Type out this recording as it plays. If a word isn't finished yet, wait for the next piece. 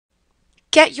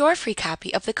Get your free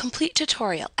copy of the complete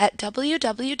tutorial at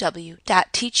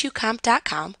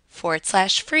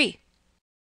www.teachucomp.com/free.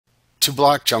 To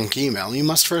block junk email, you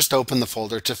must first open the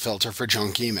folder to filter for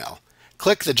junk email.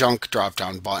 Click the Junk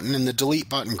drop-down button in the Delete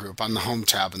button group on the Home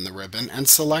tab in the ribbon and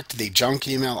select the Junk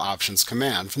Email Options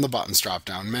command from the Buttons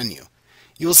drop-down menu.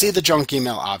 You will see the Junk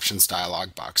Email Options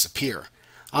dialog box appear.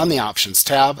 On the Options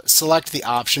tab, select the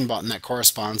option button that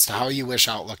corresponds to how you wish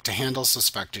Outlook to handle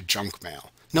suspected junk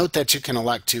mail. Note that you can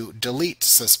elect to delete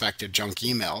suspected junk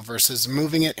email versus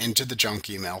moving it into the junk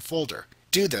email folder.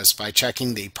 Do this by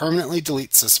checking the Permanently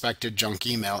Delete Suspected Junk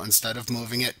Email instead of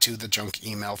moving it to the Junk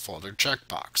Email folder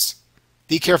checkbox.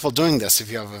 Be careful doing this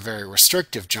if you have a very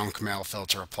restrictive junk mail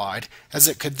filter applied, as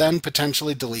it could then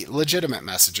potentially delete legitimate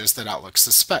messages that Outlook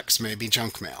suspects may be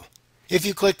junk mail. If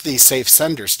you click the Save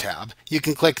Senders tab, you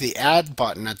can click the Add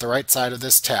button at the right side of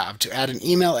this tab to add an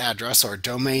email address or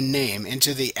domain name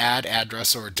into the Add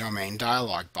Address or Domain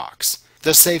dialog box.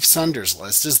 The Save Senders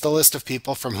list is the list of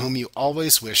people from whom you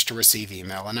always wish to receive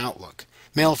email in Outlook.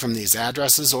 Mail from these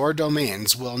addresses or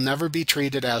domains will never be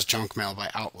treated as junk mail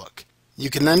by Outlook. You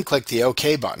can then click the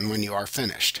OK button when you are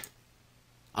finished.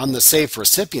 On the Save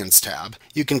Recipients tab,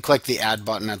 you can click the Add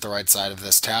button at the right side of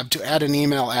this tab to add an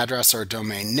email address or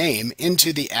domain name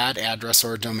into the Add Address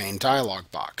or Domain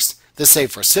dialog box. The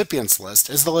Save Recipients list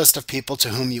is the list of people to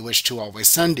whom you wish to always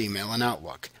send email in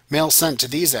Outlook. Mail sent to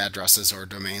these addresses or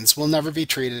domains will never be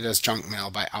treated as junk mail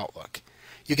by Outlook.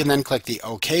 You can then click the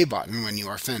OK button when you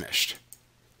are finished.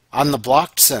 On the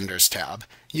Blocked Senders tab,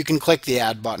 you can click the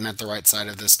Add button at the right side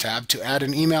of this tab to add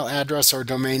an email address or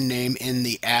domain name in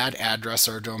the Add Address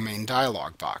or Domain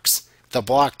dialog box. The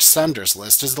Blocked Senders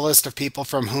list is the list of people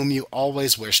from whom you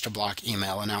always wish to block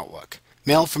email in Outlook.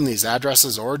 Mail from these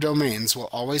addresses or domains will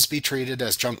always be treated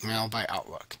as junk mail by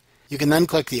Outlook. You can then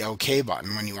click the OK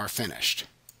button when you are finished.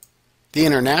 The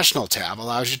International tab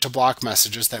allows you to block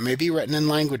messages that may be written in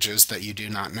languages that you do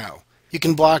not know. You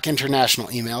can block international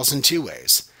emails in two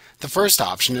ways. The first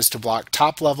option is to block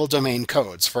top-level domain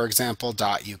codes, for example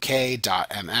 .uk,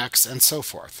 .mx, and so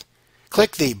forth.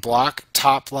 Click the Block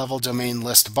Top-Level Domain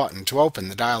List button to open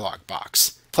the dialog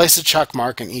box. Place a check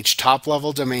mark in each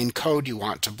top-level domain code you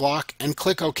want to block and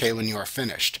click OK when you are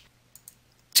finished.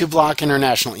 To block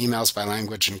international emails by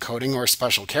language encoding or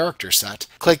special character set,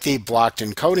 click the Blocked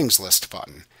Encodings List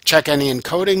button. Check any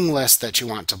encoding list that you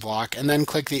want to block and then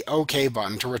click the OK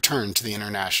button to return to the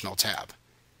International tab.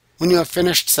 When you have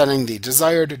finished setting the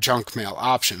desired junk mail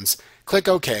options, click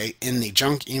OK in the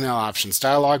Junk Email Options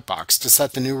dialog box to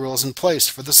set the new rules in place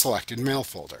for the selected mail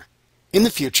folder. In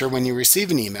the future, when you receive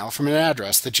an email from an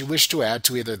address that you wish to add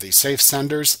to either the Safe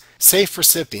Senders, Safe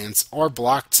Recipients, or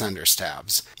Blocked Senders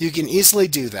tabs, you can easily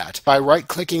do that by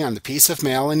right-clicking on the piece of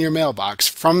mail in your mailbox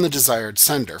from the desired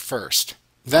sender first.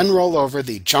 Then roll over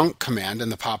the Junk command in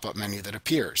the pop-up menu that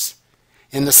appears.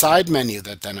 In the side menu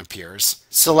that then appears,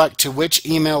 select to which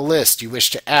email list you wish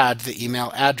to add the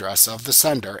email address of the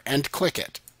sender and click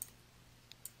it.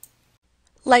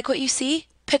 Like what you see?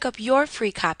 Pick up your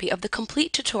free copy of the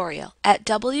complete tutorial at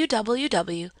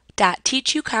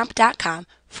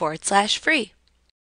www.teachucomp.com/free.